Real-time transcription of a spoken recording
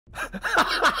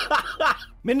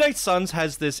Midnight Suns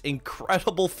has this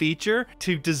incredible feature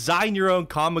to design your own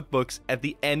comic books at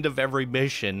the end of every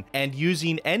mission, and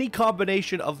using any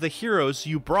combination of the heroes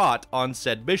you brought on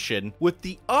said mission, with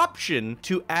the option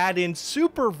to add in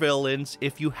supervillains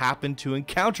if you happen to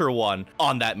encounter one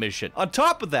on that mission. On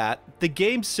top of that, the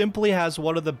game simply has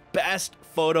one of the best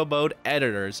photo mode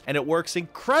editors, and it works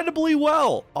incredibly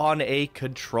well on a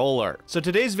controller. So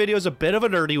today's video is a bit of a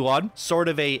nerdy one, sort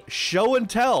of a show and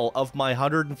tell of my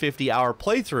 150-hour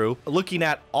playthrough, looking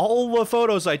at all the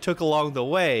photos I took along the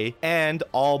way and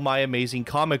all my amazing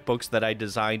comic books that I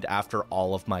designed after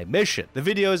all of my mission. The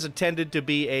video is intended to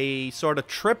be a sort of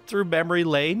trip through memory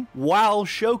lane while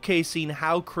showcasing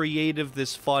how creative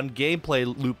this fun gameplay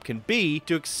loop can be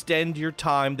to extend your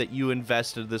time that you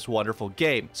invested in this wonderful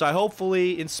game. So I hopefully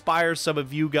inspire some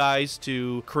of you guys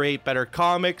to create better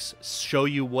comics, show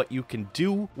you what you can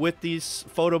do with these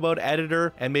photo mode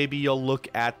editor, and maybe you'll look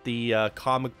at the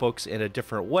comic books in a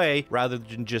different way rather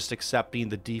than just accepting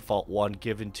the default one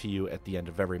given to you at the end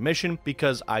of every mission,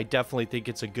 because I definitely think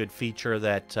it's a good feature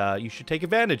that you should take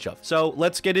advantage of. So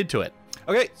let's get into it.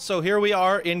 Okay, so here we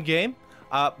are in game.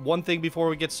 One thing before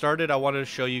we get started, I wanted to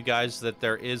show you guys that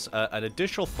there is an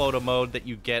additional photo mode that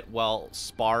you get while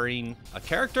sparring a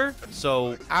character.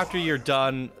 So after you're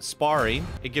done sparring,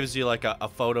 it gives you like a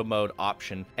photo mode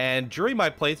option. And during my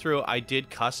playthrough, I did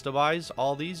customize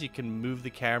all these. You can move the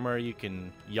camera, you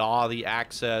can yaw the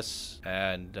axis,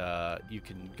 and you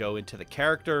can go into the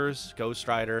characters, Ghost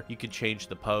Rider, you can change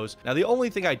the pose. Now, the only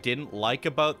thing I didn't like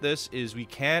about this is we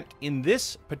can't, in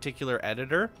this particular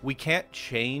editor, we can't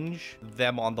change them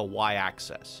on the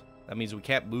y-axis. That means we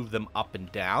can't move them up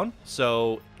and down.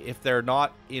 So if they're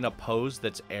not in a pose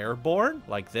that's airborne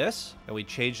like this, and we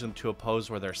change them to a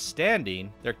pose where they're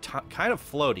standing, they're kind of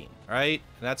floating, right?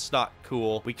 And that's not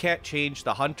cool. We can't change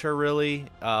the hunter really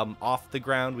off the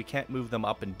ground. We can't move them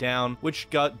up and down, which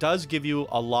does give you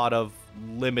a lot of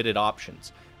limited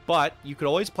options. But you could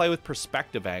always play with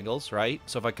perspective angles, right?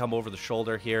 So if I come over the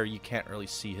shoulder here, you can't really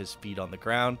see his feet on the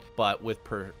ground. But with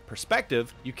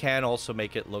perspective, you can also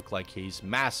make it look like he's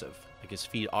massive. Like his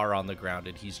feet are on the ground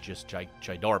and he's just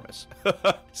ginormous.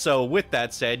 So with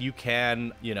that said, you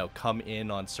can, you know, come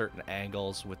in on certain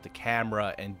angles with the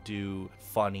camera and do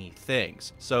funny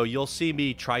things. So you'll see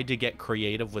me try to get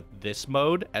creative with this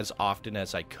mode as often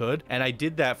as I could. And I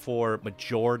did that for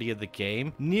majority of the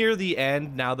game. Near the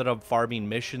end, now that I'm farming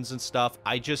missions and stuff,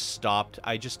 I just stopped.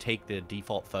 I just take the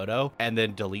default photo and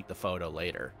then delete the photo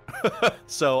later.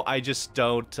 So I just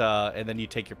don't, and then you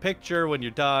take your picture when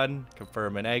you're done,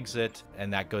 confirm and exit,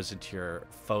 and that goes into your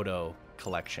photo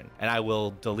collection, and I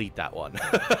will delete that one.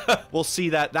 We'll see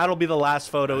that that'll be the last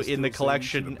photo in the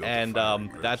collection, and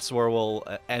that's where we'll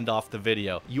end off the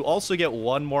video. You also get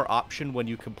one more option when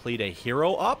you complete a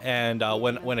hero up, and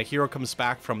when a hero comes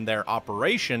back from their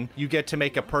operation, you get to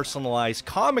make a personalized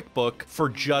comic book for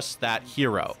just that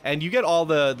hero, and you get all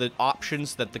the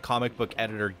options that the comic book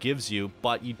editor gives you,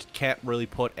 but you can't really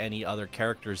put any other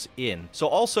characters in. So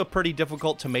also pretty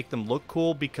difficult to make them look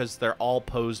cool because they're all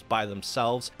posed by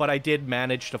themselves, but I did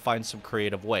manage to find some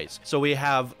creative ways. So we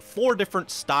have 4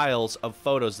 different styles of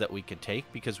photos that we could take,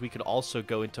 because we could also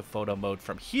go into photo mode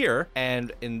from here,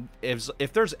 and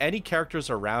if there's any characters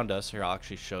around us here, I'll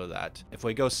actually show that. If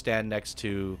we go stand next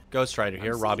to Ghost Rider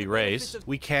here, Robbie Reyes,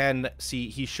 we can see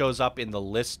he shows up in the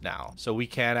list now. So we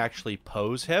can actually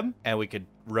pose him, and we could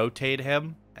rotate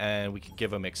him, and we can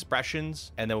give him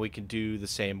expressions, and then we can do the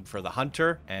same for the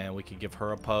hunter, and we can give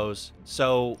her a pose.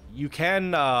 So you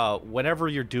can, whenever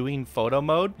you're doing photo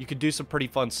mode, you can do some pretty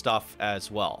fun stuff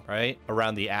as well, right?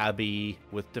 Around the Abbey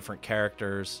with different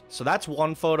characters. So that's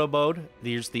one photo mode.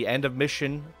 There's the end of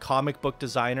mission comic book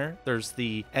designer. There's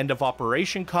the end of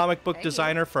operation comic book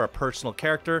designer for a personal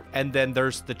character. And then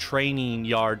there's the training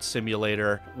yard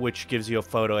simulator, which gives you a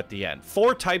photo at the end.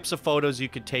 4 types of photos you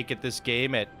could take at this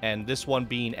game, and this one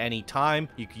being any time.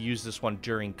 You could use this one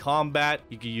during combat.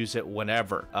 You could use it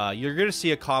whenever. You're going to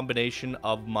see a combination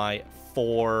of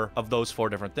those 4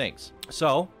 different things.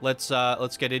 So let's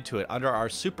get into it. Under our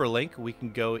super link, we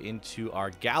can go into our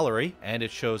gallery, and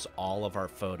it shows all of our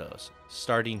photos.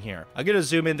 Starting here, I'm going to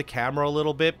zoom in the camera a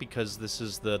little bit because this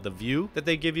is the view that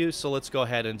they give you. So let's go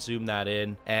ahead and zoom that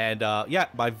in. And yeah,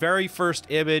 my very first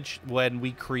image when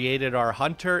we created our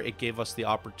hunter, it gave us the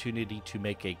opportunity to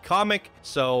make a comic.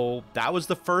 So that was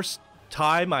the first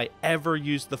time I ever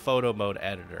used the photo mode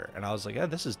editor, and I was like,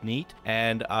 this is neat.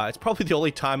 And it's probably the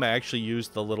only time I actually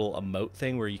used the little emote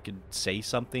thing where you could say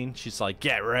something. She's like,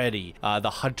 get ready, the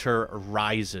hunter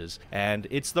rises, and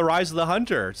it's the rise of the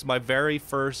hunter. It's my very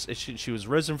first. She was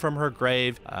risen from her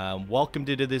grave, welcomed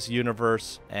into this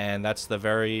universe, and that's the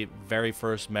very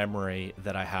first memory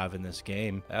that I have in this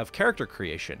game of character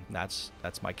creation. That's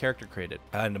my character created.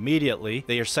 And immediately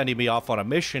they are sending me off on a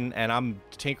mission, and I'm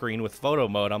tinkering with photo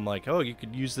mode. I'm like, oh, you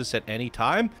could use this at any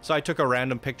time. So I took a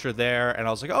random picture there, and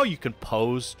I was like, oh, you can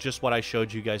pose just what I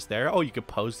showed you guys there. Oh, you could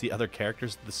pose the other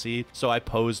characters of the scene. So I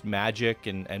posed Magic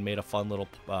and made a fun little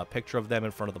picture of them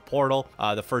in front of the portal.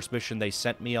 The first mission they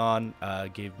sent me on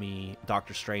gave me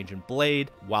Doctor Strange and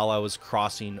Blade. While I was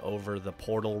crossing over the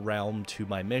portal realm to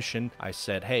my mission, I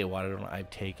said, hey, why don't I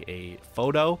take a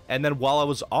photo? And then while I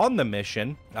was on the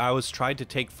mission, I was trying to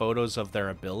take photos of their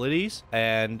abilities,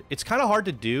 and it's kind of hard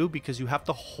to do because you have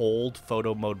to hold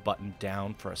photo mode button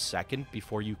down for a second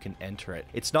before you can enter it.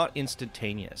 It's not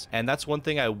instantaneous, and that's one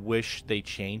thing I wish they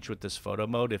changed with this photo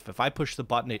mode. If I push the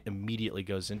button, it immediately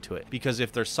goes into it, because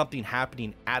if there's something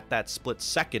happening at that split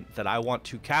second that I want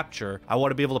to capture, I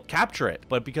want to be able to capture it.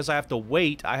 But because I have to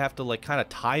wait, I have to like kind of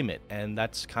time it, and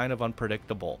that's kind of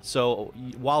unpredictable. So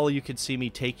while you can see me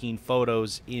taking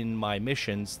photos in my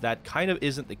missions, that kind of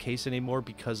isn't the case anymore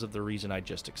because of the reason I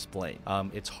just explained.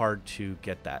 It's hard to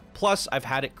get that. Plus, I've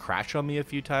had it crash on me a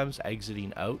few times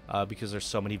exiting out because there's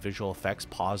so many visual effects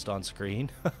paused on screen.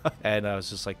 And I was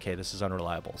just like, okay, this is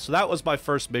unreliable. So that was my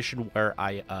first mission where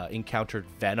I encountered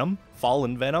Venom,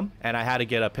 Fallen Venom, and I had to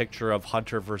get a picture of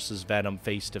Hunter versus Venom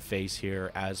face to face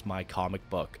here as my comic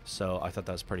book. So I thought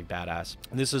that was pretty badass.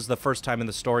 And this is the first time in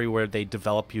the story where they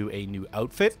develop you a new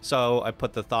outfit. So I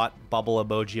put the thought bubble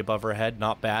emoji above her head.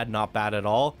 Not bad at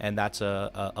all. And that's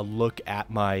a look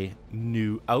at my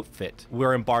new outfit.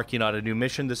 We're embarking on a new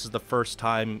mission. This is the first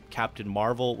time Captain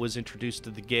Marvel was introduced to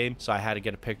the game, so I had to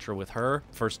get a picture with her.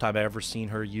 First time I ever seen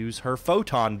her use her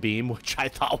photon beam, which I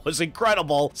thought was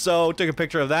incredible. So took a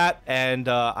picture of that, and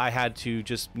I had to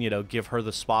just, you know, give her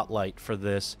the spotlight for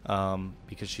this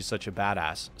because she's such a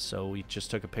badass. So we just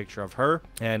took a picture of her,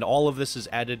 and all of this is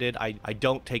edited. I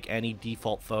don't take any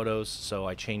default photos, so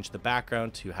I changed the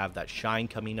background to have that shine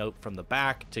coming out from the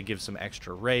back to give some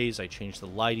extra rays. I changed the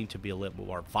lighting to be a little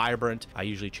more vibrant. I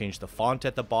usually change the font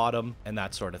at the bottom and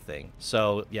that sort of thing.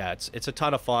 So yeah, it's a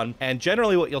ton of fun. And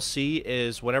generally what you'll see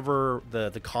is whenever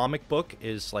the comic book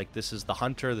is like, this is the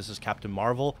Hunter, this is Captain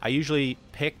Marvel, I usually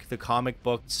pick the comic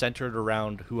book centered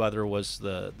around who either was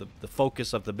the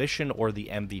focus of the mission or the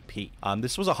MVP.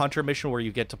 This was a Hunter mission where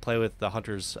you get to play with the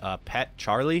Hunter's pet,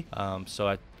 Charlie. So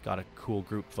I got a cool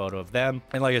group photo of them.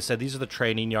 And like I said, these are the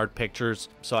training yard pictures,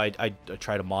 so I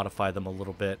try to modify them a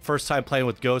little bit. First time playing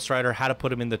with Ghost Rider, had to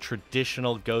put him in the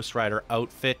traditional Ghost Rider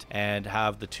outfit and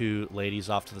have the two ladies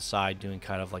off to the side doing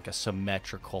kind of like a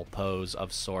symmetrical pose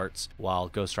of sorts while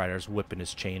Ghost Rider's whipping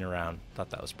his chain around. Thought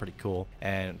that was pretty cool.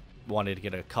 And wanted to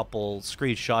get a couple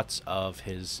screenshots of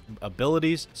his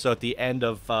abilities. So at the end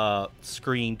of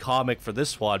screen comic for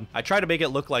this one, I try to make it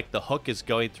look like the hook is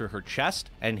going through her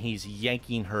chest and he's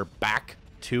yanking her back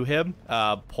to him.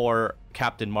 Poor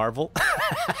Captain Marvel.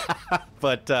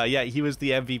 But yeah, he was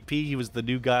the MVP. He was the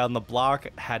new guy on the block.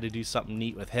 Had to do something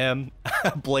neat with him.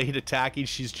 Blade attacking,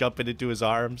 she's jumping into his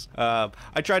arms.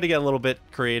 I tried to get a little bit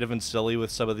creative and silly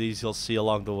with some of these you'll see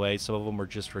along the way. Some of them were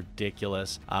just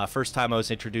ridiculous. First time I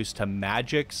was introduced to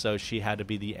Magic, so she had to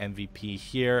be the MVP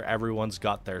here. Everyone's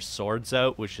got their swords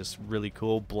out, which is really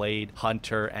cool. Blade,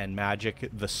 Hunter, and Magic,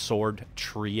 the sword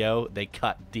trio. They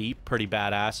cut deep, pretty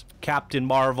badass. Captain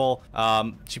Marvel,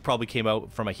 she probably came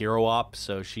out from a hero op,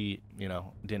 so she, you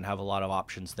know, didn't have a lot of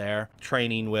options there.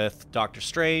 Training with Doctor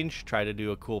Strange, try to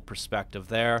do a cool perspective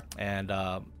there, and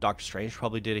Doctor Strange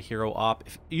probably did a hero op.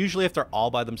 Usually if they're all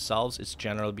by themselves, it's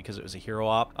generally because it was a hero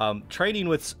op. Training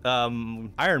with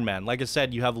Iron Man, like I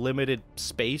said, you have limited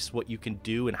space, what you can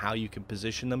do and how you can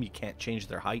position them. You can't change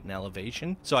their height and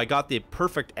elevation. So I got the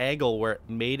perfect angle where it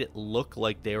made it look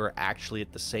like they were actually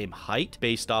at the same height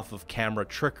based off of camera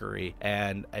trickery,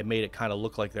 and it made it kind of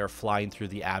look like they were flying through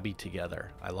the Abbey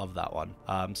together. I love that one.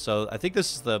 So I think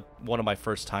this is one of my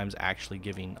first times actually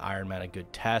giving Iron Man a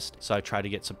good test. So I tried to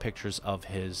get some pictures of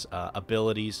his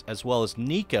abilities as well as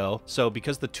Nico. So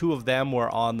because the two of them were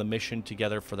on the mission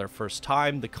together for their first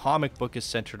time, the comic book is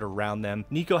centered around them.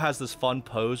 Nico has this fun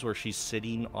pose where she's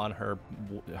sitting on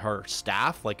her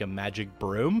staff like a magic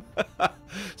broom.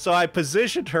 So I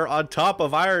positioned her on top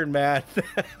of Iron Man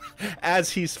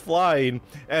as he's flying,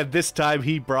 and this time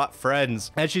he brought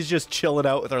friends, and she's just chilling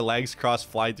out with her legs crossed,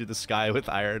 flying through the sky with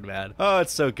Iron Man. Oh,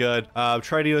 it's so good.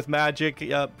 Trading with magic,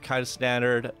 yep, kind of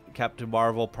standard. Captain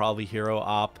Marvel, probably hero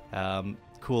op.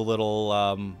 Cool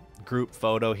little group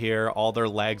photo here. All their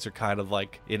legs are kind of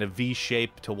like in a V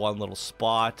shape to one little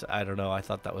spot. I don't know, I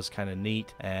thought that was kind of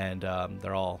neat, and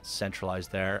they're all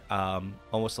centralized there.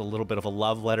 Almost a little bit of a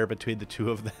love letter between the two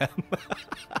of them.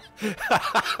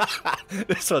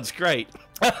 This one's great.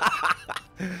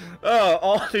 Oh,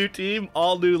 all new team,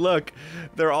 all new look.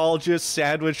 They're all just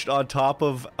sandwiched on top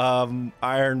of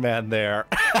Iron Man there.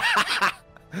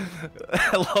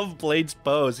 I love Blade's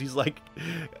pose. He's like,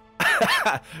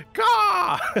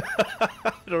 Gah!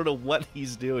 I don't know what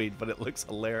he's doing, but it looks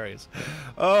hilarious.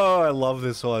 Oh, I love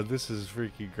this one. This is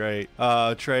freaking great.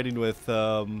 Trading with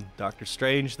Doctor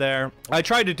Strange there. I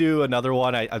tried to do another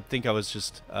one. I think I was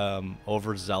just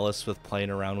overzealous with playing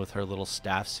around with her little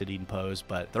staff sitting pose,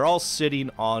 but they're all sitting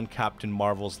on Captain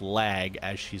Marvel's leg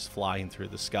as she's flying through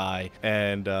the sky,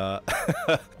 and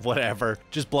whatever.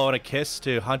 Just blowing a kiss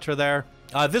to Hunter there.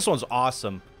 This one's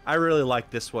awesome. I really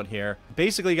like this one here.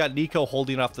 Basically got Nico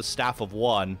holding off the Staff of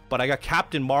One, but I got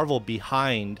Captain Marvel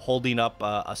behind holding up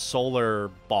a solar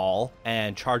ball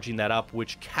and charging that up,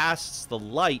 which casts the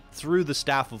light through the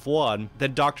Staff of One.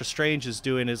 Then Doctor Strange is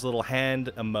doing his little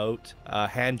hand emote,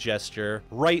 hand gesture,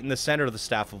 right in the center of the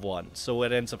Staff of One. So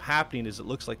what ends up happening is it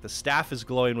looks like the staff is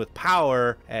glowing with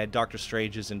power, and Doctor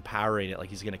Strange is empowering it, like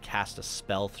he's going to cast a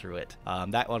spell through it.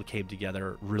 That one came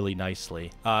together really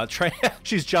nicely.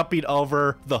 She's jumping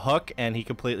over the hook, and he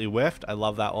completely whiffed. I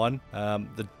love that one.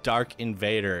 The Dark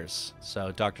Invaders.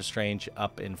 So Doctor Strange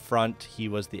up in front. He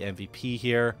was the MVP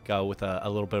here. Go with a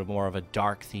little bit more of a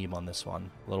dark theme on this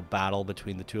one. A little battle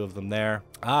between the two of them there.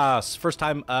 First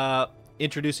time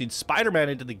introducing Spider-Man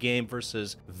into the game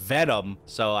versus Venom.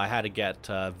 So I had to get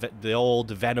the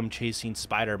old Venom chasing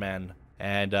Spider-Man.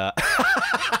 And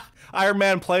Iron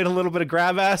Man played a little bit of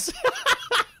grab ass.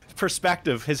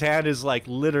 Perspective. His hand is like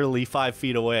literally 5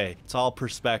 feet away. It's all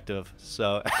perspective.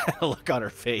 So look on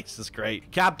her face is great.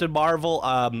 Captain Marvel,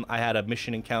 I had a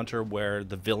mission encounter where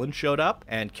the villain showed up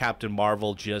and Captain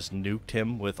Marvel just nuked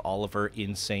him with all of her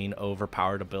insane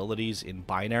overpowered abilities in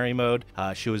binary mode.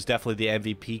 She was definitely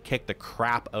the MVP, kicked the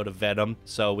crap out of Venom.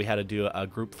 So we had to do a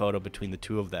group photo between the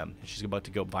two of them. She's about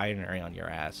to go binary on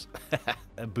your ass.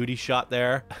 A booty shot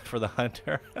there for the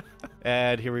Hunter.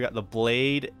 And here we got the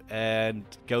Blade and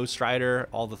Ghost Rider,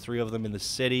 all the three of them in the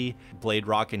city. Blade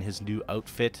rocking his new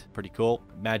outfit, pretty cool.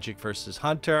 Magic versus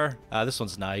Hunter. This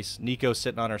one's nice. Nico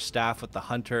sitting on her staff with the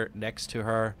Hunter next to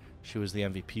her. She was the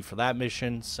MVP for that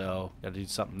mission, so gotta do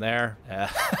something there.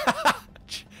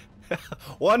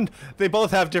 They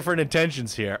both have different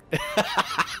intentions here.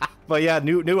 But yeah,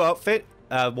 new outfit.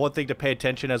 One thing to pay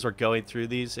attention as we're going through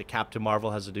these, Captain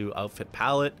Marvel has a new outfit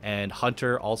palette, and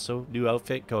Hunter also new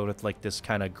outfit, going with like this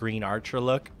kind of green archer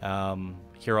look.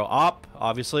 Hero op,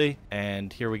 obviously,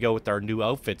 and here we go with our new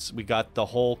outfits. We got the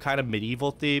whole kind of medieval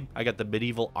theme. I got the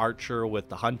medieval archer with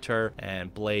the Hunter,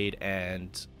 and Blade and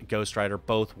Ghost Rider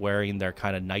both wearing their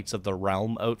kind of Knights of the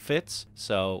Realm outfits.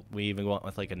 So we even went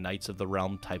with like a Knights of the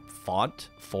Realm type font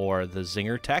for the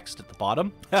zinger text at the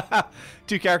bottom.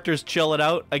 Two characters chilling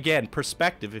out. Again,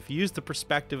 perspective. If you use the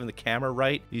perspective and the camera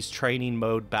right, these training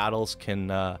mode battles can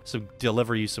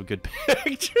deliver you some good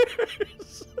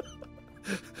pictures.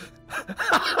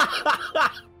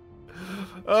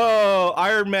 Oh,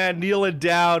 Iron Man kneeling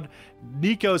down,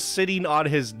 Nico sitting on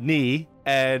his knee,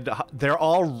 and they're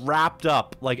all wrapped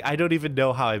up. Like, I don't even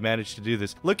know how I managed to do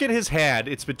this. Look at his hand.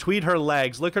 It's between her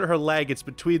legs. Look at her leg. It's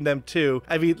between them too.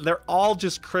 I mean, they're all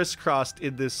just crisscrossed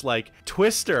in this, like,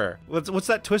 Twister. What's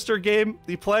that Twister game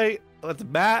you play with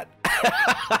Matt?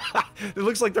 It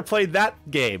looks like they're playing that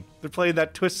game. They're playing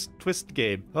that twist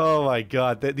game. Oh my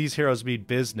god, these heroes mean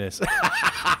business.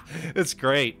 It's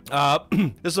great.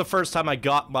 This is the first time I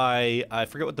got my, I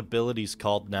forget what the ability's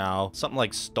called now. Something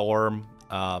like Storm.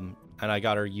 And I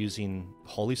got her using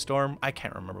Holy Storm. I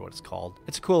can't remember what it's called.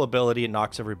 It's a cool ability. It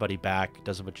knocks everybody back.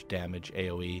 Does a bunch of damage,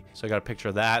 AoE. So I got a picture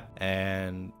of that,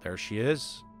 and there she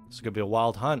is. It's gonna be a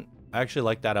wild hunt. I actually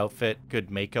like that outfit.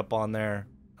 Good makeup on there.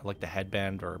 I like the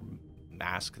headband or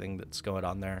mask thing that's going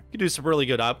on there. You can do some really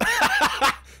good up.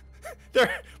 They're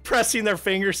pressing their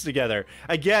fingers together.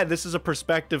 Again, this is a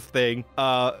perspective thing.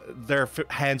 Their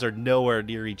hands are nowhere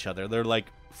near each other. They're like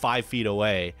 5 feet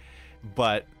away,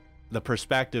 but the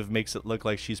perspective makes it look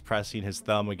like she's pressing his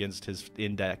thumb against his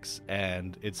index,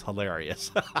 and it's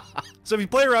hilarious. So if you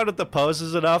play around with the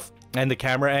poses enough and the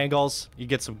camera angles, you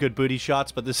get some good booty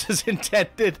shots, but this is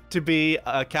intended to be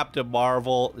Captain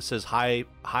Marvel. It says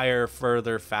higher,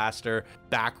 further, faster.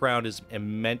 Background is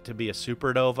meant to be a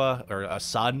supernova or a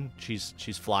sun. She's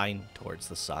flying towards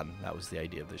the sun. That was the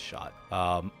idea of this shot.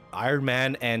 Iron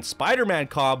Man and Spider-Man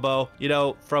combo, you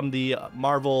know, from the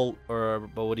Marvel, or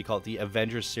what do you call it, the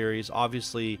Avengers series.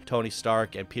 Obviously, Tony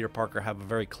Stark and Peter Parker have a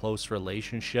very close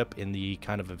relationship in the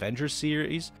kind of Avengers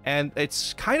series, and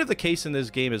it's kind of the case in this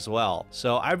game as well.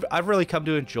 So I've really come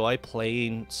to enjoy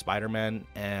playing Spider-Man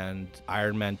and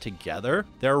Iron Man together.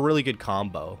 They're a really good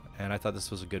combo, and I thought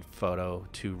this was a good photo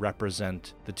to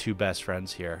represent the two best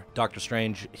friends here. Doctor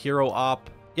Strange, Hero Op.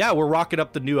 Yeah, we're rocking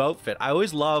up the new outfit. I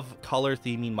always love color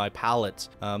theming my palettes.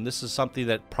 This is something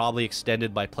that probably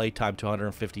extended my playtime to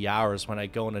 150 hours when I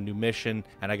go on a new mission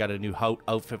and I got a new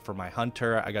outfit for my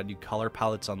hunter. I got new color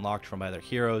palettes unlocked from other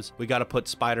heroes. We got to put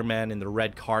Spider-Man in the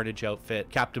red Carnage outfit,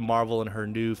 Captain Marvel in her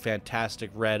new fantastic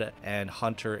red, and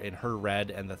Hunter in her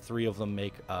red, and the three of them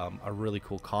make a really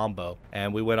cool combo.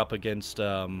 And we went up against,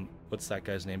 what's that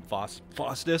guy's name?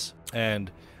 Faustus.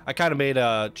 And I kind of made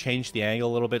change the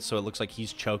angle a little bit so it looks like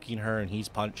he's choking her and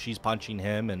she's punching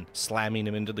him and slamming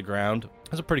him into the ground.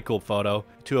 That's a pretty cool photo.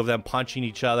 Two of them punching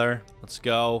each other. Let's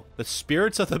go. The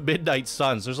Spirits of the Midnight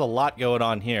Suns. There's a lot going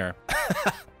on here.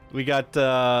 We got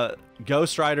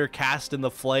Ghost Rider cast in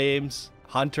the flames.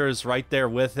 Hunter's right there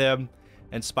with him.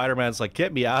 And Spider-Man's like,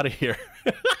 get me out of here.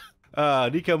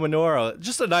 Nico Minoru.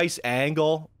 Just a nice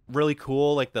angle. Really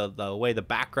cool, like the way the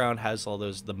background has all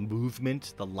the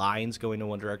movement, the lines going in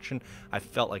one direction. I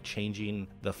felt like changing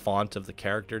the font of the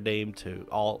character name to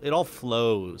it all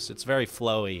flows. It's very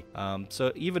flowy.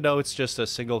 So even though it's just a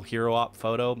single Hero Op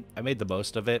photo, I made the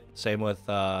most of it. Same with,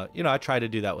 you know, I try to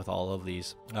do that with all of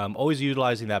these. Always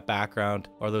utilizing that background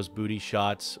or those booty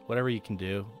shots, whatever you can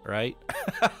do, right?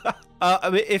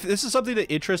 I mean, if this is something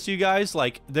that interests you guys,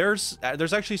 like there's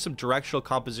actually some directional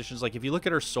compositions. Like if you look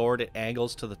at her sword, it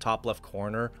angles to the top left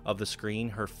corner of the screen.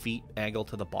 Her feet angle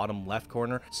to the bottom left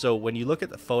corner. So when you look at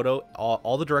the photo,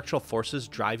 all the directional forces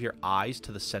drive your eyes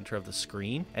to the center of the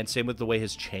screen. And same with the way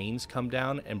his chains come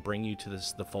down and bring you to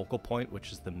the focal point,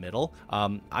 which is the middle.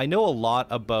 I know a lot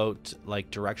about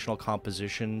like directional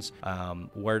compositions,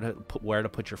 where to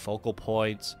put your focal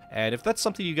points. And if that's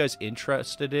something you guys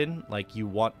interested in, like you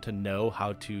want to know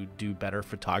how to do better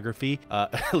photography,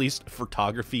 at least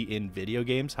photography in video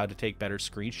games, how to take better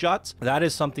screenshots, that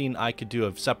is something I could do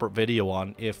a separate video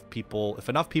on. If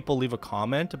enough people leave a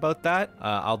comment about that,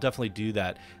 I'll definitely do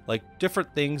that. Like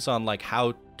different things on like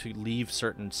how to leave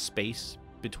certain space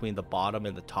between the bottom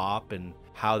and the top and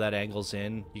how that angles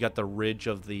in. You got the ridge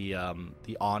of the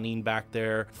awning back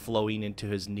there flowing into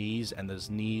his knees, and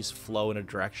those knees flow in a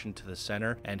direction to the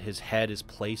center, and his head is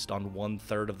placed on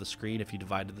 1/3 of the screen. If you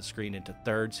divided the screen into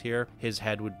thirds here, his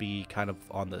head would be kind of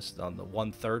on the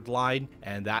 1/3 line,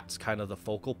 and that's kind of the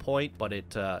focal point, but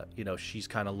it you know, she's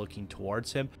kind of looking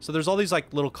towards him. So there's all these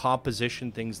like little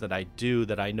composition things that I do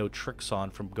that I know tricks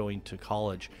on from going to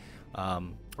college.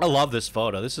 I love this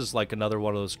photo. This is like another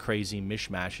one of those crazy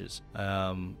mishmashes.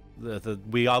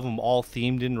 We have them all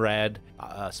themed in red.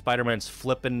 Spider-Man's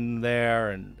flipping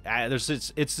there, and it's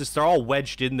just they're all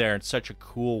wedged in there in such a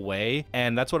cool way.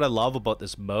 And that's what I love about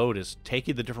this mode, is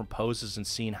taking the different poses and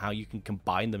seeing how you can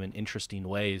combine them in interesting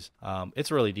ways.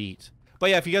 It's really neat. But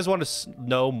yeah, if you guys want to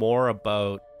know more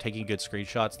about taking good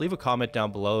screenshots, leave a comment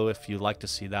down below. If you'd like to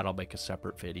see that, I'll make a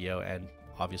separate video, and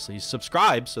obviously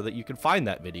subscribe so that you can find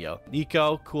that video.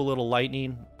 Nico, cool little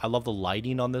lightning. I love the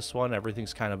lighting on this one.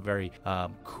 Everything's kind of very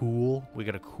cool. We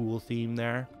got a cool theme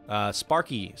there.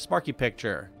 Sparky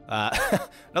picture.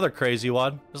 Another crazy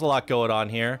one. There's a lot going on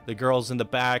here. The girls in the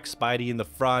back, Spidey in the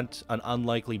front, an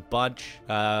unlikely bunch.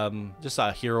 Just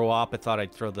a Hero Op. I thought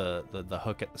I'd throw the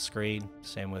hook at the screen.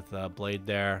 Same with Blade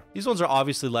there. These ones are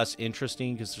obviously less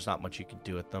interesting because there's not much you can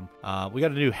do with them. We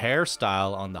got a new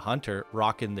hairstyle on the Hunter,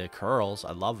 rocking the curls.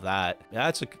 I love that. Yeah,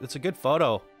 it's a good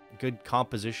photo. Good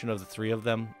composition of the three of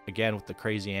them. Again, with the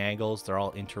crazy angles, they're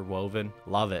all interwoven.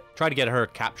 Love it. Try to get her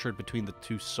captured between the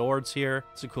two swords here.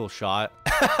 It's a cool shot.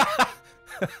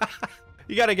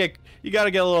 You gotta get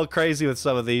a little crazy with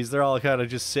some of these. They're all kind of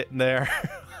just sitting there.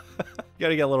 You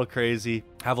gotta get a little crazy,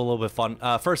 have a little bit of fun.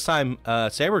 First time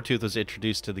Sabretooth was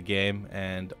introduced to the game,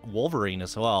 and Wolverine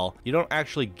as well. You don't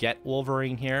actually get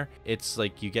Wolverine here. It's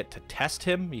like you get to test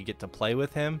him, you get to play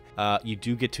with him. You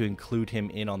do get to include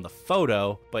him in on the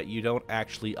photo, but you don't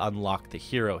actually unlock the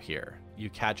hero here. you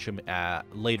catch him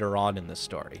later on in the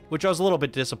story, which I was a little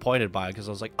bit disappointed by because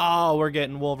I was like, oh, we're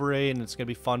getting Wolverine and it's gonna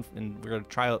be fun and we're gonna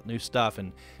try out new stuff,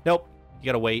 and nope, you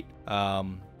gotta wait.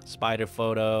 Spider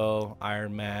Photo,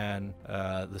 Iron Man,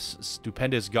 the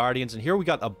Stupendous Guardians, and here we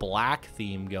got a black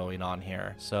theme going on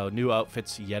here. So new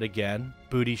outfits yet again.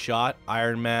 Booty Shot,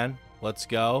 Iron Man. Let's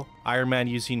go. Iron Man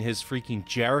using his freaking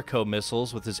Jericho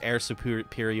missiles with his air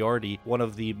superiority, one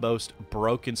of the most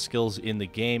broken skills in the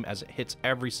game as it hits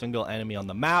every single enemy on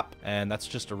the map, and that's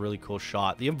just a really cool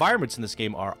shot. The environments in this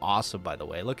game are awesome, by the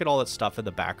way. Look at all that stuff in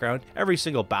the background. Every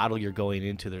single battle you're going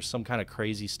into, there's some kind of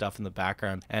crazy stuff in the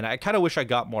background, and I kind of wish I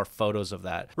got more photos of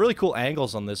that. Really cool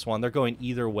angles on this one. They're going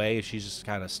either way. She's just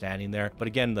kind of standing there, but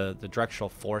again, the directional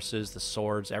forces, the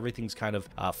swords, everything's kind of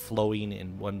flowing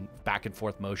in one back and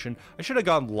forth motion. I should have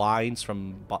gone lines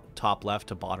from top left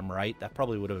to bottom right. That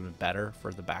probably would have been better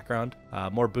for the background.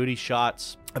 More booty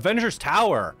shots. Avengers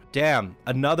Tower. Damn,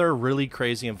 another really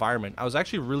crazy environment. I was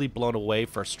actually really blown away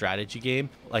for a strategy game.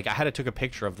 Like, I had to take a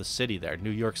picture of the city there,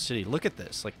 New York City. Look at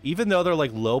this. Like, even though they're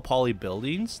like low poly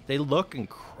buildings, they look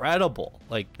incredible.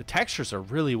 Like, the textures are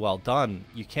really well done.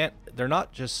 They're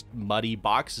not just muddy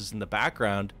boxes in the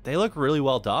background. They look really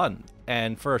well done.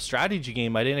 And for a strategy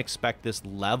game, I didn't expect this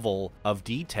level of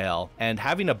detail. And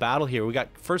having a battle here, we got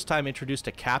first time introduced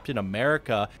to Captain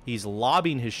America. He's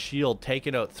lobbing his shield,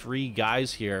 taking out 3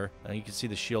 guys here. And you can see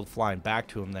the shield flying back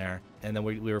to him there. And then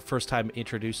we were first time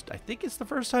introduced, I think it's the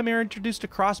first time we were introduced to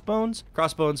Crossbones.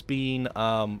 Crossbones being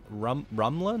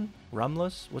Rumlin?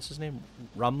 Rumless? What's his name?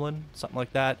 Rumlin? Something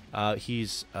like that.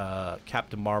 He's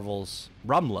Captain Marvel's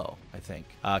Rumlow, I think.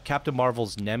 Captain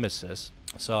Marvel's nemesis.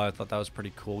 So I thought that was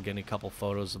pretty cool, getting a couple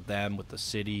photos of them with the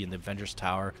city and the Avengers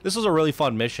Tower. This was a really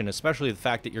fun mission, especially the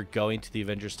fact that you're going to the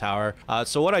Avengers Tower.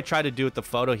 So what I tried to do with the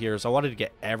photo here is I wanted to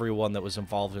get everyone that was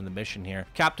involved in the mission here.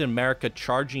 Captain America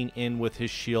charging in with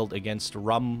his shield against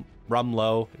Rumlow.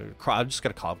 I'm just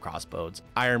going to call him Crossbones.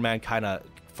 Iron Man kind of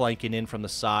flanking in from the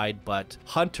side, but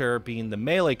Hunter, being the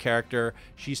melee character,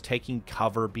 she's taking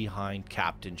cover behind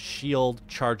Captain's shield,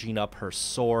 charging up her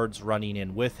swords, running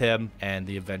in with him, and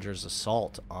the Avengers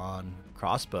assault on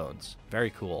Crossbones. Very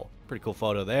cool. Pretty cool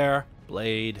photo there.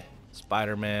 Blade,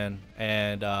 Spider-Man,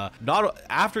 and not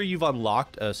after you've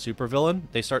unlocked a supervillain,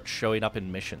 they start showing up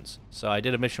in missions. So I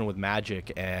did a mission with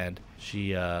Magic, and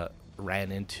she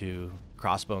ran into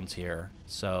Crossbones here.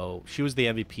 So she was the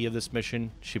MVP of this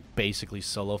mission. She basically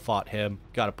solo fought him.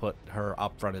 Got to put her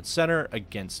up front and center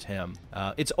against him.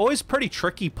 It's always pretty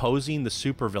tricky posing the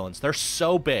supervillains. They're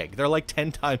so big. They're like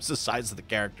 10 times the size of the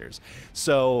characters.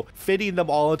 So fitting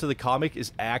them all into the comic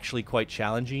is actually quite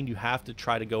challenging. You have to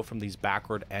try to go from these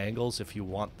backward angles if you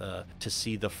want to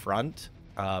see the front.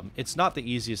 It's not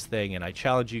the easiest thing, and I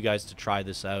challenge you guys to try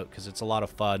this out because it's a lot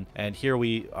of fun. And here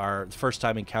we are, the first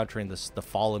time encountering the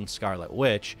fallen Scarlet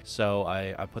Witch. So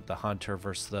I put the Hunter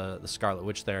versus the Scarlet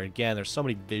Witch there. Again, there's so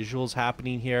many visuals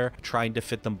happening here. Trying to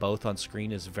fit them both on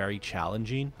screen is very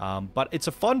challenging, but it's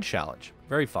a fun challenge.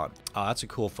 Very fun. That's a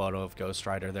cool photo of Ghost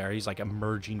Rider there. He's like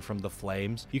emerging from the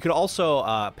flames. You can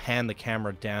also pan the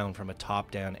camera down from a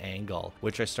top-down angle,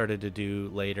 which I started to do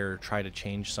later, try to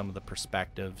change some of the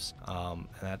perspectives. And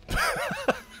that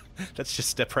that's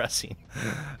just depressing.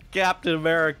 Captain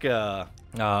America.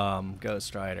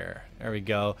 Ghost Rider. There we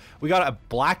go. We got a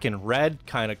black and red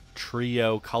kind of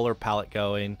trio color palette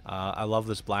going. I love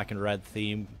this black and red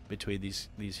theme between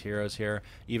these heroes here.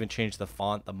 Even changed the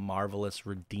font, the Marvelous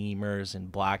Redeemers in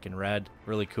black and red.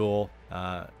 Really cool.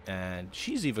 And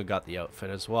she's even got the outfit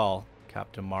as well.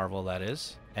 Captain Marvel, that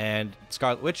is. And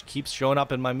Scarlet Witch keeps showing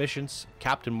up in my missions.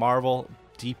 Captain Marvel,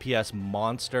 DPS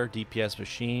monster, DPS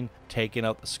machine, taking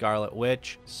out the Scarlet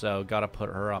Witch. So gotta put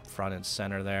her up front and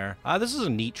center there. This is a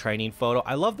neat training photo.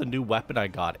 I love the new weapon I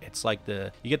got. It's like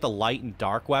you get the light and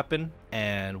dark weapon,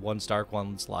 and one's dark,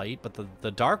 one's light, but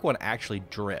the dark one actually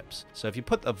drips. So if you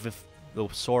put the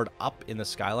sword up in the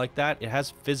sky like that, it has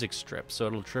physics strips, so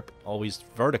it'll trip always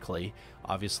vertically,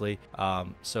 obviously.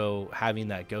 So having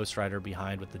that Ghost Rider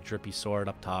behind with the drippy sword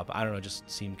up top, I don't know, just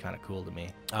seemed kind of cool to me.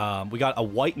 We got a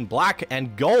white and black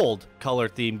and gold color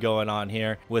theme going on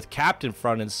here with Captain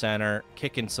front and center,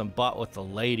 kicking some butt with the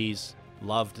ladies.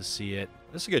 Love to see it.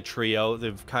 This is a good trio.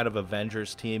 The kind of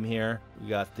Avengers team here. We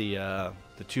got the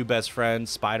 2 best friends,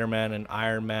 Spider-Man and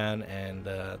Iron Man, and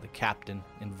the Captain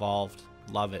involved.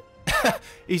 Love it.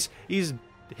 he's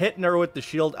hitting her with the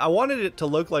shield. I wanted it to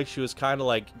look like she was kind of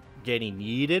like getting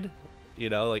yeeted, you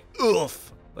know, like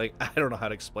oof. Like, I don't know how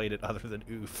to explain it other than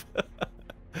oof.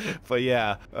 But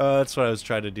yeah, that's what I was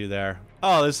trying to do there.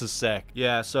 Oh, this is sick.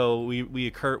 Yeah, so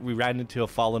we ran into a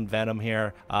fallen Venom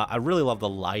here. I really love the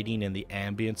lighting and the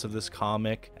ambience of this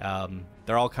comic. The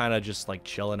They're all kind of just like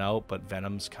chilling out, but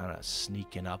Venom's kind of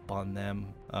sneaking up on them,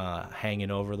 hanging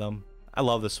over them. I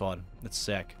love this one. It's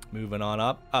sick. Moving on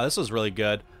up. Oh, this was really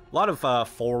good. A lot of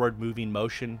forward moving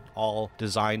motion, all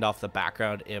designed off the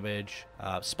background image.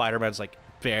 Spider-Man's like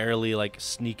barely like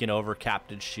sneaking over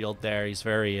Captain's shield there. He's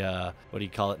very, what do you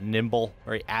call it? Nimble,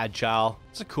 very agile.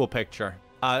 It's a cool picture.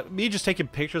 Me just taking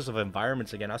pictures of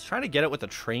environments again. I was trying to get it with the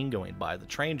train going by. The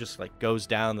train just like goes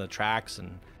down the tracks,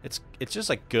 and it's just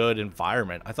like good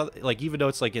environment. I thought like even though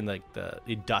it's like in like the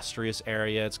industrious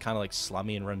area, it's kind of like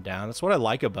slummy and run down. That's what I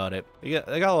like about it. They got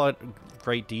a lot of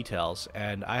great details,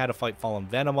 and I had to fight Fallen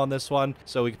Venom on this one,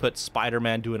 so we could put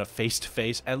Spider-Man doing a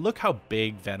face-to-face, and look how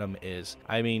big Venom is.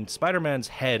 I mean, Spider-Man's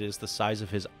head is the size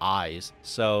of his eyes,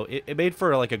 so it made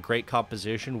for like a great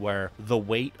composition where the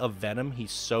weight of Venom,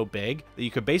 he's so big that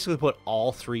you could basically put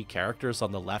all three characters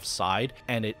on the left side,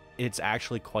 and it's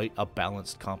actually quite a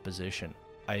balanced composition.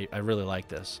 I really like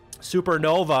this.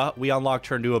 Supernova, we unlocked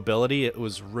her new ability. It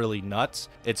was really nuts.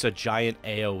 It's a giant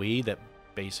AoE that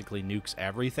basically nukes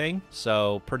everything,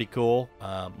 so pretty cool.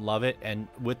 Love it. And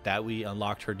with that, we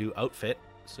unlocked her new outfit,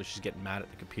 so she's getting mad at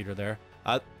the computer there.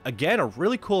 Again, a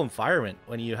really cool environment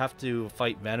when you have to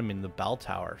fight Venom in the bell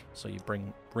tower, so you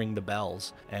ring the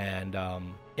bells. And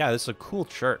yeah, this is a cool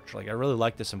church. Like, I really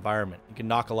like this environment. You can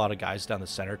knock a lot of guys down the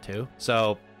center too,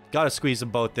 so gotta squeeze them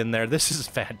both in there. This is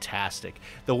fantastic.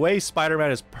 The way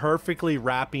Spider-Man is perfectly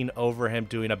wrapping over him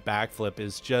doing a backflip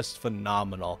is just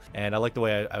phenomenal. And I like the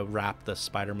way I wrap the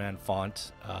Spider-Man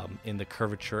font in the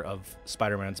curvature of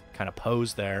Spider-Man's kind of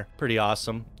pose there. Pretty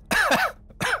awesome.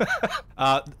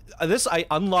 I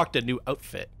unlocked a new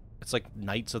outfit. It's like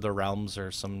Knights of the Realms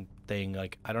or something.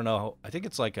 Like, I don't know. I think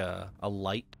it's like a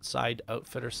light side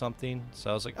outfit or something. So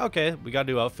I was like, okay, we got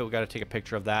a new outfit. We got to take a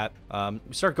picture of that.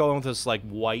 We start going with this like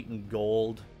white and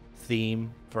gold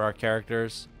theme for our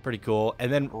characters. Pretty cool.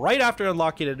 And then right after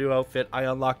unlocking a new outfit, I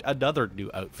unlocked another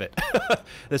new outfit.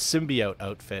 The symbiote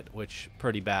outfit, which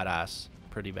pretty badass.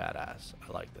 Pretty badass.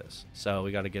 I like this. So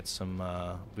we got to get some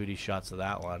booty shots of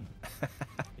that one.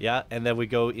 Yeah, and then we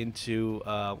go into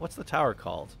what's the tower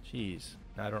called? Jeez,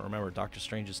 I don't remember. Doctor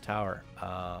Strange's tower.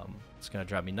 It's gonna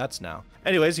drive me nuts now.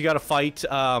 Anyways, you got to fight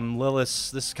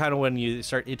Lilith. This is kind of when you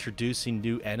start introducing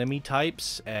new enemy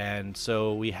types, and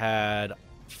so we had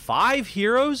 5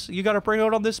 heroes you got to bring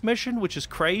out on this mission, which is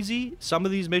crazy. Some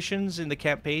of these missions in the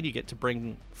campaign, you get to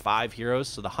bring 5 heroes.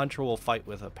 So the Hunter will fight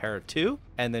with a pair of 2,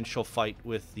 and then she'll fight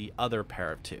with the other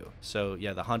pair of 2. So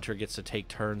yeah, the Hunter gets to take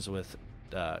turns with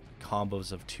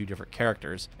combos of 2 different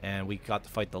characters, and we got to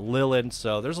fight the Lilith.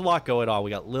 So there's a lot going on. We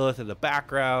got Lilith in the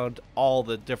background, all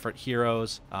the different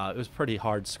heroes. It was pretty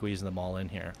hard squeezing them all in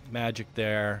here. Magic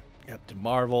there. Captain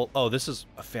Marvel. Oh, this is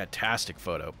a fantastic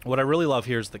photo. What I really love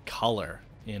here is the color.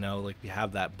 You know, like we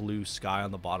have that blue sky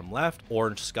on the bottom left,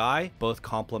 orange sky, both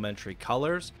complementary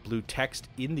colors, blue text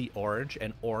in the orange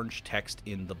and orange text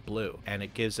in the blue. And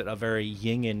it gives it a very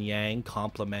yin and yang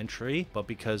complementary, but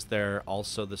because they're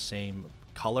also the same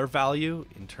color value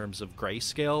in terms of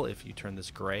grayscale, if you turn this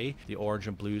gray, the orange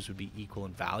and blues would be equal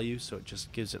in value. So it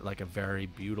just gives it like a very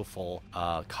beautiful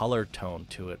color tone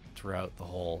to it throughout the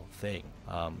whole thing.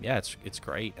 Yeah, it's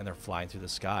great. And they're flying through the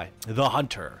sky. The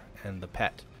Hunter and the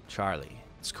pet, Charlie.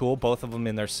 It's cool, both of them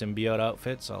in their symbiote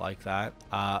outfits. I like that.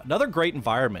 Another great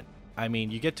environment. I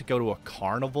mean, you get to go to a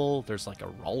carnival. There's like a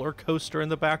roller coaster in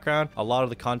the background. A lot of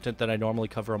the content that I normally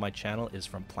cover on my channel is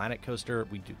from Planet Coaster.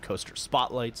 We do coaster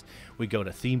spotlights. We go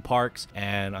to theme parks.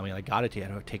 And I mean, I got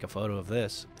to take a photo of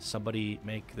this. Somebody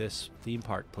make this theme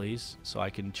park, please, so I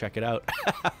can check it out.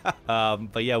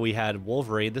 But yeah, we had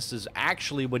Wolverine. This is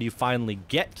actually when you finally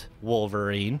get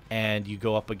Wolverine and you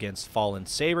go up against Fallen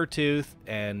Sabretooth.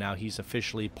 And now he's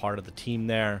officially part of the team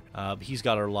there. He's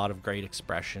got a lot of great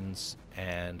expressions,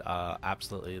 and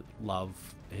absolutely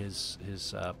love his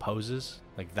poses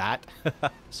like that.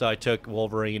 So I took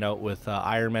Wolverine out with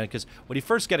Iron Man, because when you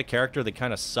first get a character, they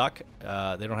kind of suck. They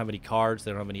don't have any cards,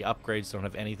 they don't have any upgrades, they don't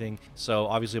have anything. So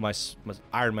obviously my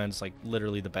Iron Man's like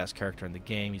literally the best character in the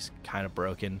game. He's kind of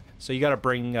broken, so you got to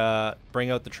bring out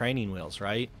the training wheels,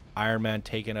 right? Iron Man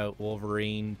taking out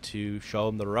Wolverine to show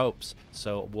him the ropes,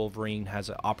 so Wolverine has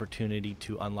an opportunity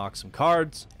to unlock some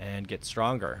cards and get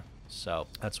stronger. So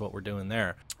that's what we're doing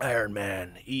there. Iron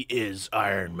Man, he is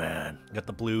Iron Man. Got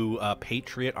the blue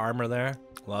Patriot armor there.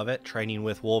 Love it. Training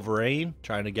with Wolverine,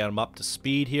 trying to get him up to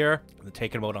speed here, and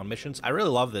taking him out on missions. I really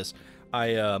love this.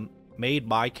 I made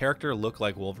my character look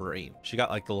like Wolverine. She got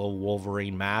like the little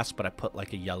Wolverine mask, but I put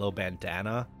like a yellow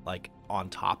bandana like on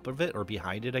top of it or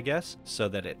behind it, I guess, so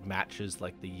that it matches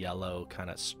like the yellow kind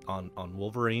of on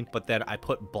Wolverine. But then I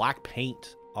put black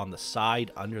paint on the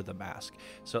side under the mask.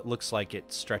 So it looks like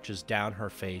it stretches down her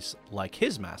face like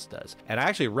his mask does. And I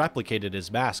actually replicated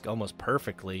his mask almost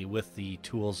perfectly with the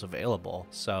tools available.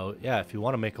 So yeah, if you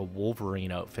want to make a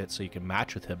Wolverine outfit so you can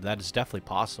match with him, that is definitely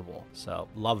possible. So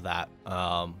love that.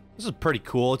 This is pretty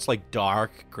cool. It's like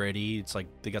dark, gritty. It's like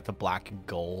they got the black and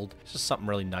gold. It's just something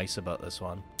really nice about this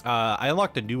one. I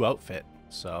unlocked a new outfit,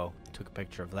 so took a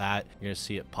picture of that. You're gonna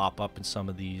see it pop up in some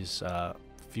of these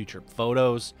future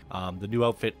photos. The new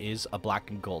outfit is a black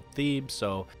and gold theme,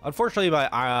 so unfortunately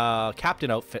my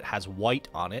captain outfit has white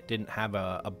on it. Didn't have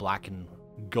a black and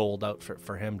gold outfit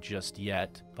for him just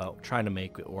yet, but we're trying to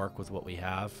make it work with what we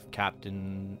have.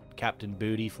 Captain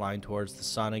Booty flying towards the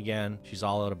sun again. She's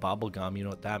all out of bubble gum, you know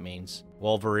what that means.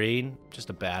 Wolverine, just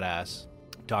a badass.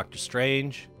 Doctor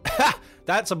Strange.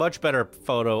 That's a much better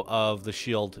photo of the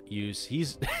shield use.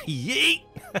 He's yeet.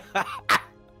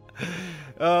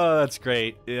 Oh, that's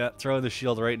great. Yeah, throwing the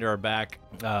shield right into our back.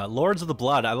 Lords of the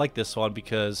Blood. I like this one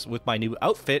because with my new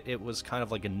outfit, it was kind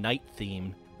of like a night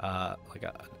theme, like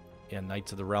a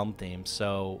Knights of the Realm theme.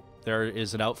 So there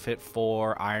is an outfit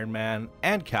for Iron Man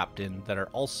and Captain that are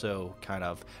also kind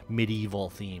of medieval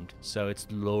themed. So it's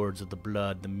Lords of the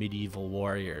Blood, the medieval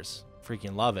warriors.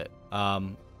 Freaking love it.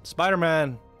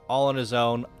 Spider-Man, all on his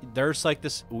own. There's like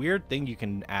this weird thing you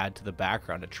can add to the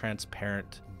background, a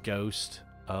transparent ghost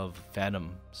of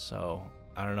Venom. So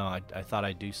I don't know, I thought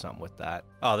I'd do something with that.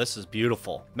 Oh, this is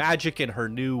beautiful. Magic in her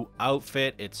new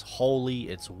outfit. It's holy,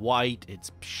 it's white,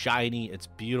 it's shiny, it's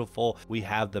beautiful. We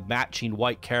have the matching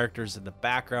white characters in the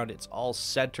background. It's all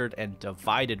centered and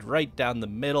divided right down the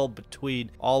middle between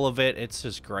all of it. It's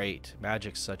just great.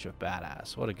 Magic's such a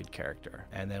badass. What a good character.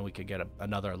 And then we could get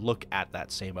another look at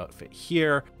that same outfit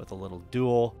here with a little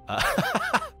duel.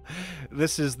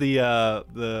 This is the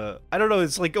I don't know,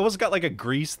 it's like almost got like a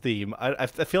Grease theme. I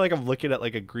feel like I'm looking at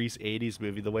like a Grease 80s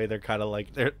movie, the way they're kind of like,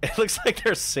 it looks like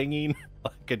they're singing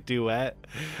like a duet.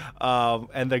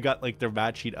 And they got like their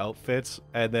matching outfits,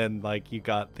 and then like you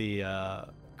got the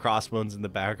crossbones in the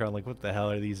background. Like, what the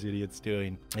hell are these idiots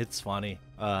doing? It's funny.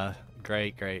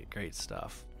 Great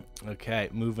stuff. Okay,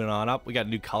 moving on up. We got a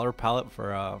new color palette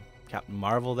for Captain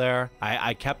Marvel there.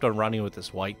 I kept on running with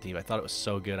this white theme. I thought it was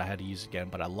so good I had to use it again,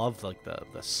 but I love like the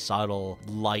subtle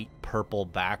light purple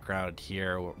background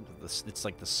here. It's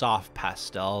like the soft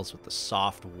pastels with the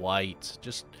soft white,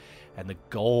 just, and the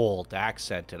gold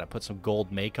accented. I put some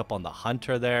gold makeup on the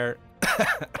Hunter there.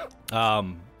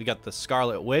 We got the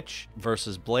Scarlet Witch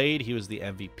versus Blade. He was the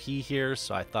MVP here,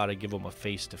 so I thought I'd give him a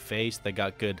face-to-face. They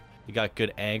got good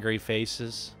angry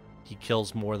faces. He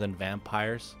kills more than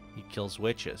vampires. He kills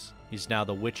witches. He's now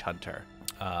the Witch Hunter.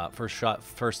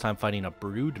 First time fighting a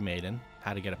Brood Maiden.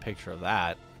 Had to get a picture of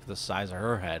that. The size of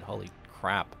her head. Holy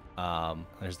crap.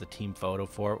 There's the team photo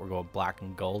for it. We're going black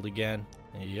and gold again.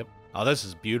 Yep. Oh, this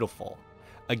is beautiful.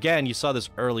 Again, you saw this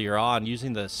earlier on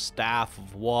using the Staff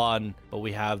of One, but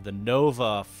we have the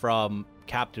Nova from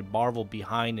Captain Marvel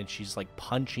behind, and she's like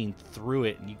punching through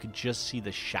it, and you can just see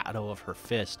the shadow of her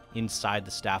fist inside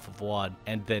the Staff of One.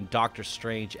 And then Doctor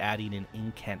Strange adding an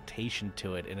incantation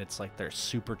to it, and it's like they're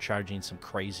supercharging some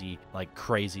crazy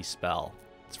spell.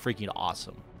 It's freaking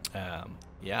awesome.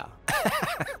 Yeah.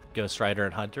 Ghost Rider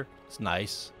and Hunter. It's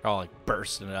nice. They're all like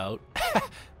bursting out.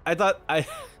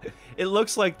 It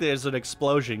looks like there's an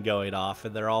explosion going off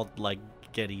and they're all like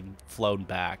getting flown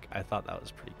back. I thought that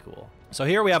was pretty cool. So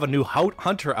here we have a new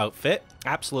Hunter outfit.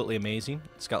 Absolutely amazing.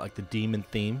 It's got like the demon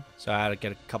theme. So I had to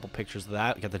get a couple pictures of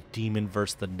that. We got the demon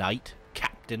versus the knight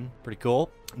captain. Pretty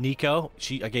cool. Nico,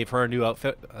 I gave her a new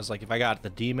outfit. I was like, if I got the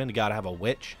demon, you gotta have a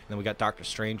witch. And then we got Doctor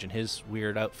Strange in his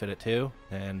weird outfit too.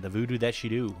 And the voodoo that she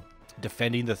do.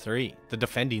 Defending three.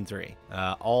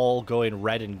 All going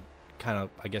red and kind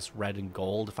of, I guess, red and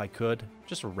gold if I could.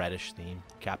 Just a reddish theme.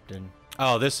 Captain.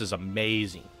 Oh, this is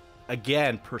amazing.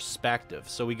 Again, perspective.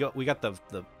 So we got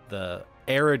the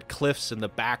arid cliffs in the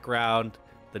background,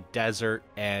 the desert,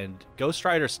 and Ghost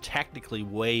Rider's technically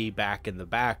way back in the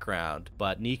background,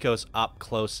 but Nico's up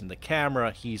close in the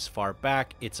camera. He's far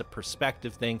back. It's a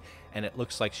perspective thing, and it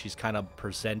looks like she's kind of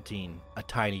presenting a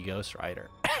tiny Ghost Rider.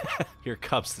 Here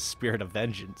comes the Spirit of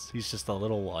Vengeance. He's just a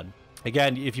little one.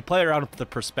 Again, if you play around with the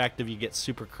perspective, you get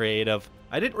super creative.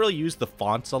 I didn't really use the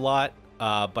fonts a lot,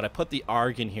 but I put the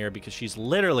ARG in here because she's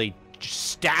literally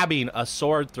stabbing a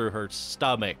sword through her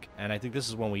stomach. And I think this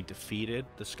is when we defeated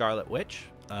the Scarlet Witch.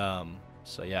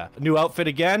 So yeah, a new outfit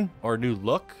again, or a new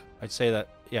look. I'd say that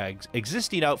yeah,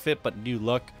 existing outfit, but new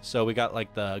look. So we got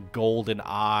like the golden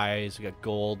eyes. We got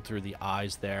gold through the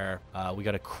eyes there. We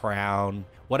got a crown.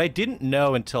 What I didn't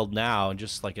know until now, and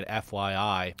just like an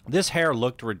FYI, this hair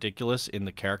looked ridiculous in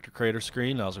the character creator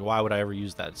screen. I was like, why would I ever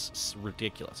use that? It's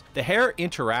ridiculous. The hair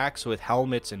interacts with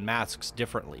helmets and masks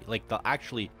differently. Like, they'll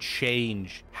actually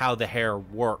change how the hair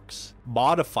works,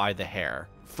 modify the hair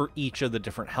for each of the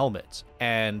different helmets.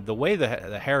 And the way the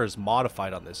hair is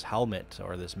modified on this helmet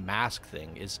or this mask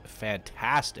thing is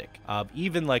fantastic.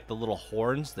 Even like the little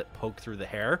horns that poke through the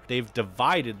hair, they've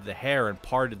divided the hair and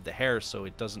parted the hair so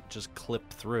it doesn't just clip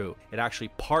through. It actually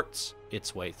parts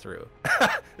its way through.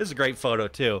 This is a great photo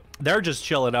too. They're just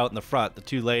chilling out in the front, the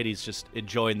two ladies just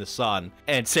enjoying the sun,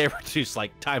 and Sabretooth's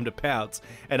like, time to pounce,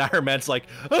 and Iron Man's like,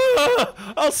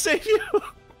 ah, I'll save you.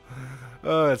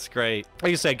 Oh, that's great.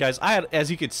 Like I said, guys, as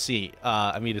you can see,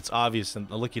 I mean, it's obvious, and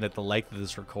looking at the length of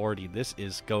this recording, this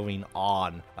is going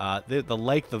on. The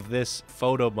length of this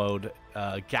photo mode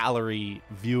gallery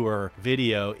viewer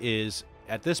video is,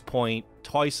 at this point,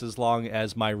 twice as long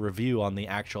as my review on the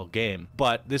actual game.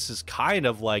 But this is kind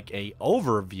of like a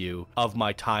overview of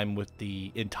my time with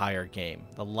the entire game.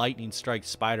 The Lightning Strike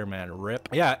Spider-Man rip.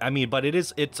 Yeah, I mean, but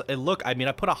look, I mean,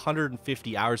 I put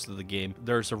 150 hours to the game.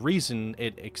 There's a reason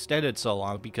it extended so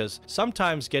long, because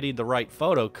sometimes getting the right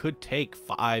photo could take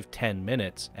 5-10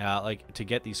 minutes, like, to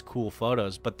get these cool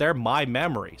photos, but they're my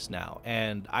memories now,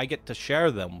 and I get to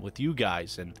share them with you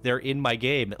guys, and they're in my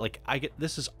game. Like,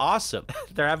 this is awesome.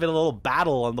 They're having a little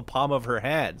battle on the palm of her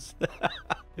hands.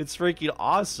 It's freaking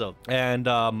awesome. And,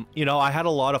 you know, I had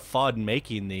a lot of fun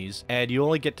making these, and you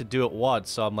only get to do it once.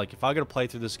 So I'm like, if I'm going to play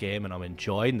through this game and I'm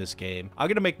enjoying this game, I'm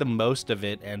going to make the most of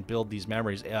it and build these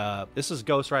memories. This is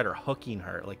Ghost Rider hooking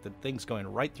her. Like, the thing's going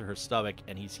right through her stomach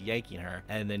and he's yanking her.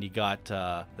 And then you got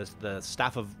the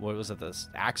staff of, what was it? The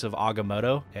axe of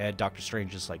Agamotto. And Doctor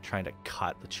Strange is like trying to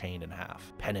cut the chain in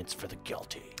half. Penance for the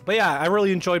guilty. But yeah, I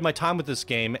really enjoyed my time with this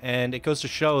game, and it goes to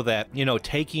show that, you know,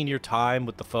 taking your time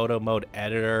with the photo mode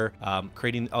editor,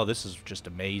 creating, oh, this is just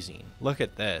amazing. Look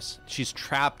at this. She's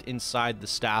trapped inside the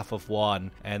staff of one,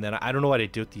 and then I don't know what I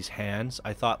do with these hands.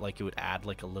 I thought like it would add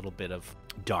like a little bit of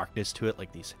darkness to it,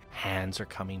 like these hands are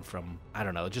coming from, I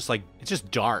don't know, just like, it's just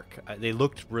dark. They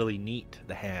looked really neat,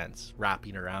 the hands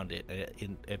wrapping around it.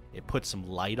 It puts some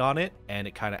light on it, and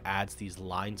it kind of adds these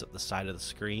lines up the side of the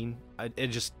screen. It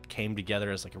just came together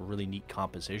as like a really neat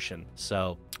composition.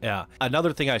 So yeah,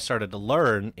 another thing I started to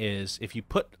learn is if you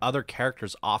put other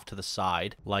characters off to the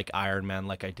side, like Iron Man,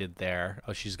 like I did there.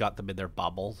 Oh, she's got them in their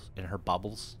bubbles, in her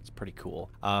bubbles. It's pretty cool.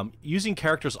 Using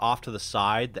characters off to the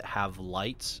side that have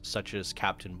lights, such as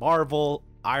Captain Marvel,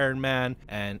 Iron Man,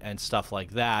 and stuff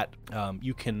like that,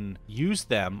 you can use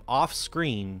them off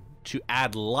screen to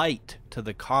add light to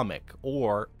the comic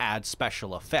or add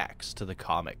special effects to the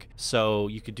comic. So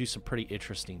you could do some pretty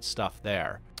interesting stuff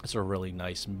there. It's a really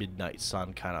nice midnight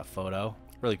sun kind of photo.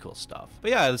 Really cool stuff.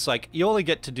 But yeah, it's like, you only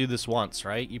get to do this once,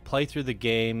 right? You play through the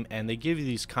game and they give you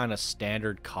these kind of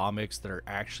standard comics that are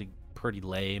actually pretty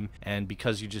lame, and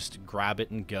because you just grab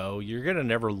it and go, you're gonna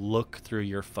never look through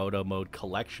your photo mode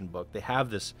collection book. They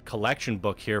have this collection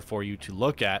book here for you to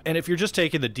look at, and if you're just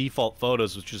taking the default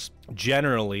photos, which is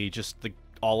generally just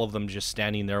all of them just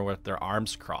standing there with their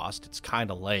arms crossed, it's kind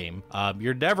of lame.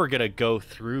 You're never gonna go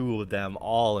through them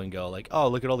all and go like, oh,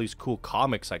 look at all these cool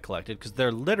comics I collected, because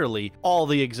they're literally all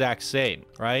the exact same,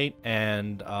 right?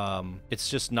 And it's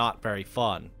just not very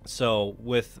fun. So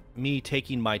with me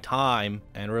taking my time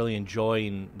and really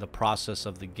enjoying the process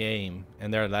of the game,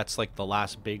 and that's like the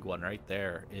last big one right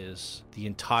there, is the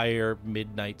entire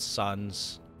Midnight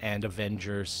Suns and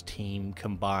Avengers team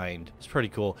combined. It's pretty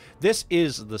cool. This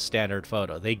is the standard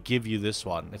photo. They give you this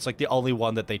one. It's like the only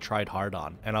one that they tried hard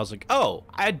on. And I was like, oh,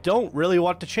 I don't really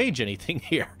want to change anything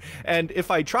here. And if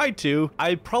I tried to,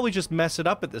 I'd probably just mess it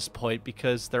up at this point,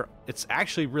 because it's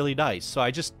actually really nice. So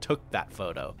I just took that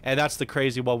photo. And that's the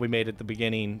crazy one we made at the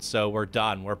beginning. So we're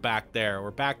done. We're back there. We're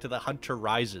back to the Hunter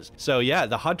Rises. So yeah,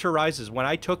 the Hunter Rises, when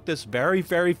I took this very,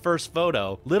 very first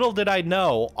photo, little did I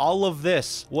know all of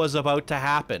this was about to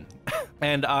happen.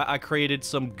 And I created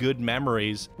some good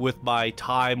memories with my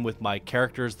time with my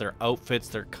characters, their outfits,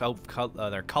 their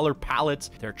color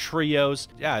palettes, their trios.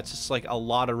 Yeah, it's just like a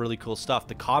lot of really cool stuff.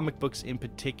 The comic books in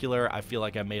particular, I feel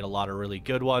like I made a lot of really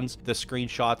good ones. The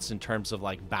screenshots in terms of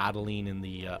like battling in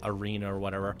the arena or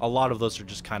whatever, a lot of those are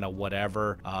just kind of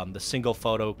whatever. The single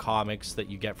photo comics that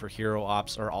you get for Hero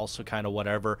Ops are also kind of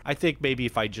whatever. I think maybe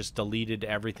if I just deleted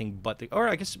everything but or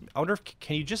I guess, I wonder if,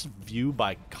 can you just view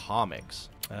by comics?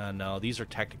 No, these are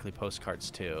technically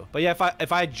postcards too. But yeah,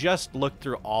 if I just looked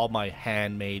through all my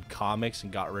handmade comics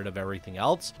and got rid of everything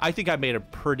else, I think I made a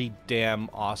pretty damn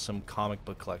awesome comic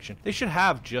book collection. They should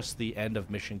have just the end of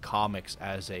mission comics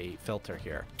as a filter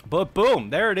here. But boom,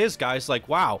 there it is, guys. Like,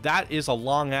 wow, that is a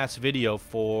long ass video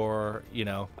for, you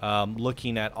know,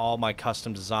 looking at all my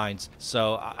custom designs.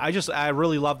 So I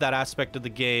really love that aspect of the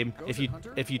game. If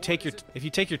you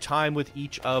take your time with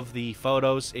each of the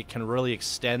photos, it can really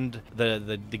extend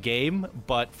the game.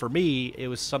 But for me, it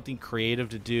was something creative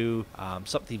to do,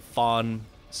 something fun,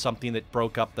 something that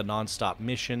broke up the non-stop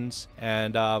missions.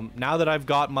 And now that I've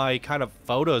got my kind of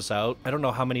photos out, I don't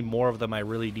know how many more of them I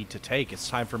really need to take. It's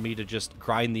time for me to just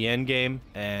grind the end game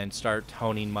and start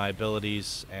honing my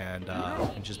abilities and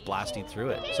just blasting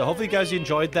through it. So hopefully you guys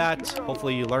enjoyed that.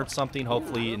 Hopefully you learned something.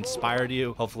 Hopefully it inspired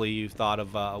you. Hopefully you thought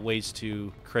of ways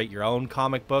to create your own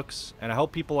comic books. And I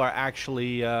hope people are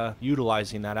actually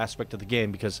utilizing that aspect of the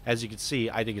game, because as you can see,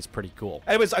 I think it's pretty cool.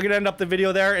 Anyways, I'm gonna end up the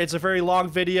video there. It's a very long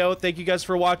video. Thank you guys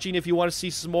for watching. If you want to see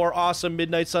some more awesome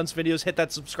Midnight Suns videos, hit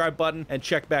that subscribe button and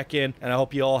check back in. And I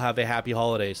hope you all have a happy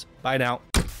holidays. Bye now.